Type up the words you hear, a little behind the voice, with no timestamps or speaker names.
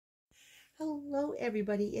Hello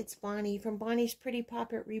everybody, it's Bonnie from Bonnie's Pretty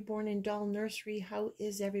Puppet Reborn and Doll Nursery. How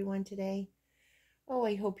is everyone today? Oh,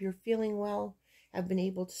 I hope you're feeling well, have been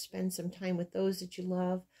able to spend some time with those that you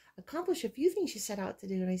love, accomplish a few things you set out to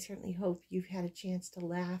do, and I certainly hope you've had a chance to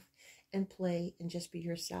laugh and play and just be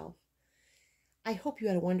yourself. I hope you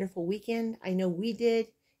had a wonderful weekend. I know we did.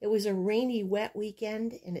 It was a rainy, wet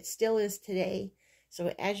weekend, and it still is today.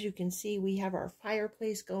 So as you can see, we have our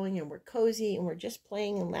fireplace going and we're cozy and we're just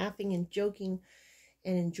playing and laughing and joking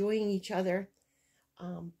and enjoying each other.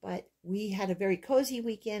 But we had a very cozy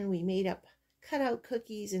weekend. We made up cutout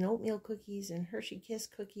cookies and oatmeal cookies and Hershey Kiss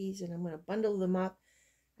cookies, and I'm going to bundle them up.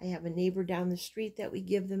 I have a neighbor down the street that we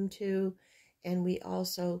give them to, and we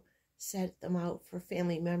also set them out for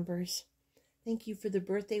family members. Thank you for the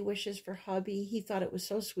birthday wishes for hubby. He thought it was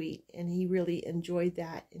so sweet, and he really enjoyed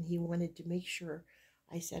that, and he wanted to make sure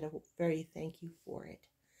I said a very thank you for it.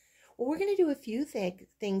 Well, we're going to do a few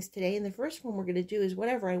things today, and the first one we're going to do is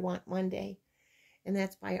Whatever I Want Monday, and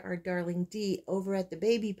that's by our darling Dee over at the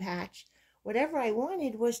Baby Patch. Whatever I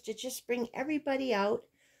wanted was to just bring everybody out,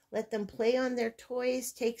 let them play on their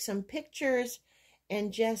toys, take some pictures,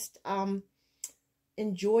 and just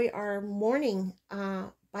enjoy our morning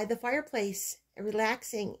by the fireplace,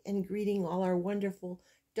 relaxing and greeting all our wonderful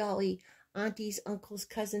dolly aunties, uncles,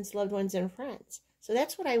 cousins, loved ones, and friends. So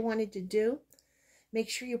that's what I wanted to do. Make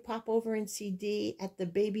sure you pop over and see Dee at the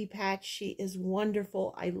Baby Patch. She is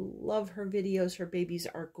wonderful. I love her videos. Her babies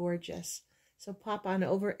are gorgeous. So pop on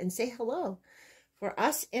over and say hello for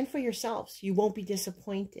us and for yourselves. You won't be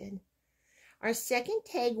disappointed. Our second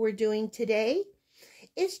tag we're doing today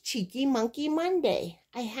is Cheeky Monkey Monday.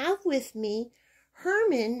 I have with me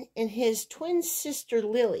Herman and his twin sister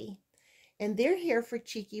Lily, and they're here for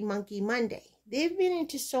Cheeky Monkey Monday. They've been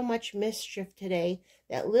into so much mischief today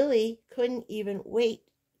that Lily couldn't even wait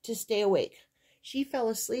to stay awake. She fell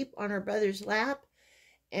asleep on her brother's lap,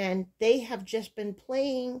 and they have just been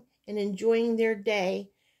playing and enjoying their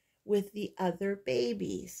day with the other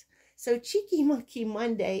babies. So Cheeky Monkey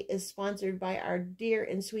Monday is sponsored by our dear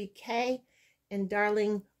and sweet Kay and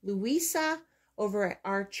darling Louisa over at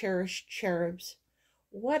our Cherished Cherubs.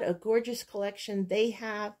 What a gorgeous collection they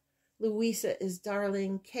have. Louisa is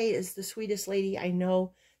darling. Kay is the sweetest lady I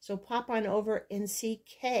know. So pop on over and see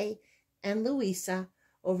Kay and Louisa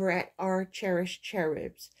over at our Cherished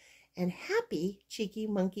Cherubs. And happy Cheeky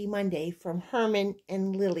Monkey Monday from Herman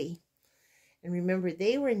and Lily. And remember,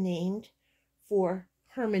 they were named for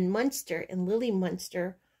Herman Munster and Lily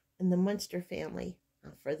Munster and the Munster family.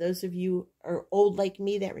 For those of you who are old like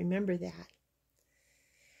me that remember that.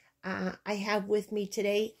 I have with me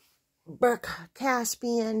today Burke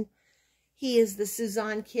Caspian. He is the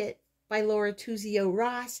Suzanne Kit by Laura Tuzio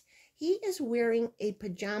Ross. He is wearing a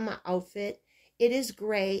pajama outfit. It is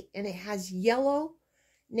gray and it has yellow,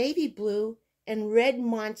 navy blue, and red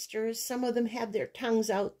monsters. Some of them have their tongues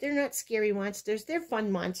out. They're not scary monsters. They're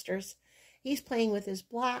fun monsters. He's playing with his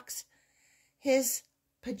blocks. His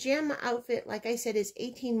pajama outfit, like I said, is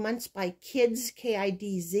 18 months by Kids,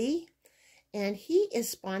 K-I-D-Z. And he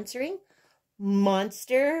is sponsoring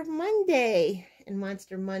Monster Monday. And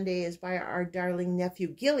Monster Monday is by our darling nephew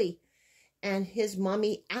Gilly and his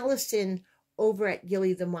mommy Alison over at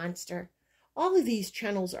Gilly the Monster. All of these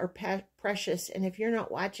channels are precious, and if you're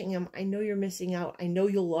not watching them, I know you're missing out. I know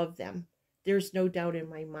you'll love them. There's no doubt in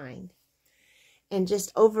my mind. And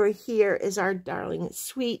just over here is our darling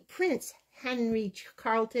sweet Prince Henry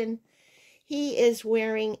Carlton. He is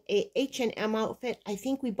wearing a H&M outfit I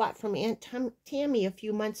think we bought from Aunt Tammy a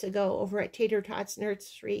few months ago over at Tater Tots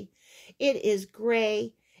Nursery. It is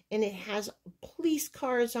gray, and it has police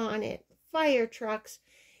cars on it, fire trucks.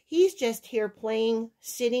 He's just here playing,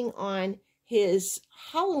 sitting on his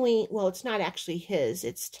Halloween, well, it's not actually his,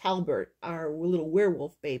 it's Talbert, our little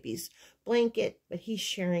werewolf baby's blanket, but he's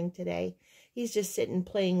sharing today. He's just sitting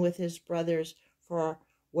playing with his brothers for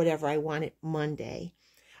Whatever I Wanted Monday.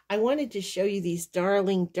 I wanted to show you these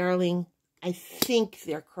darling, I think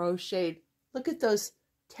they're crocheted. Look at those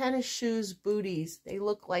tennis shoes booties. They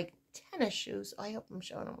look like tennis shoes. I hope I'm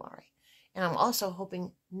showing them all right. And I'm also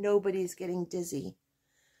hoping nobody's getting dizzy.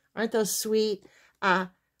 Aren't those sweet?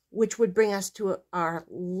 Which would bring us to our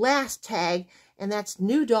last tag, and that's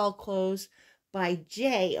New Doll Clothes by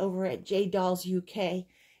Jay over at J Dolls UK.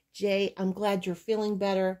 Jay, I'm glad you're feeling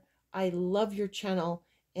better. I love your channel,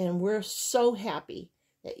 and we're so happy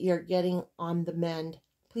that you're getting on the mend.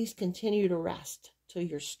 Please continue to rest till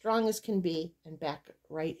you're strong as can be and back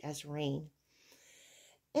right as rain.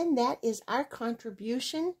 And that is our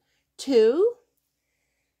contribution to,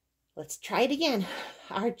 let's try it again.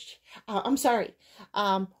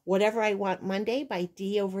 Whatever I Want Monday by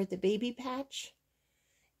Dee over at the Baby Patch.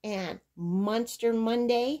 and Monster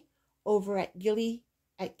Monday over at Gilly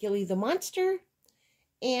the Monster,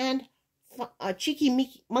 and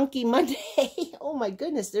Cheeky Monkey Monday. Oh my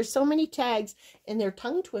goodness, there's so many tags, and they're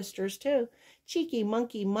tongue twisters too. Cheeky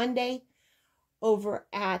Monkey Monday over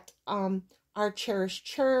at our Cherished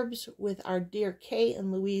Cherubs with our dear Kay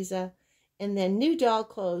and Louisa. And then new doll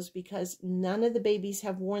clothes, because none of the babies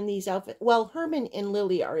have worn these outfits. Well, Herman and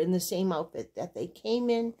Lily are in the same outfit that they came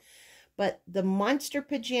in, but the monster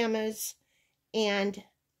pajamas and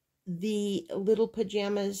the little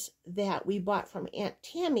pajamas that we bought from Aunt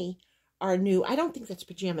Tammy are new. I don't think that's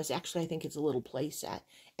pajamas. Actually, I think it's a little play set.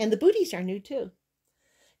 And the booties are new too.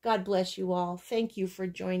 God bless you all. Thank you for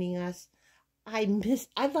joining us. I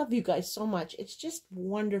love you guys so much. It's just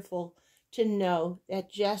wonderful to know that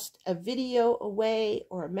just a video away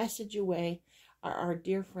or a message away are our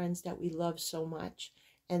dear friends that we love so much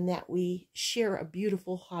and that we share a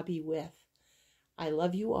beautiful hobby with. I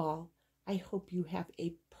love you all. I hope you have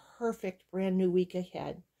a perfect brand new week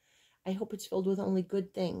ahead. I hope it's filled with only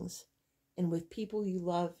good things and with people you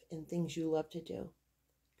love and things you love to do.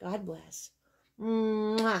 God bless.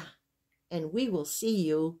 Mwah. And we will see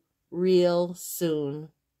you real soon.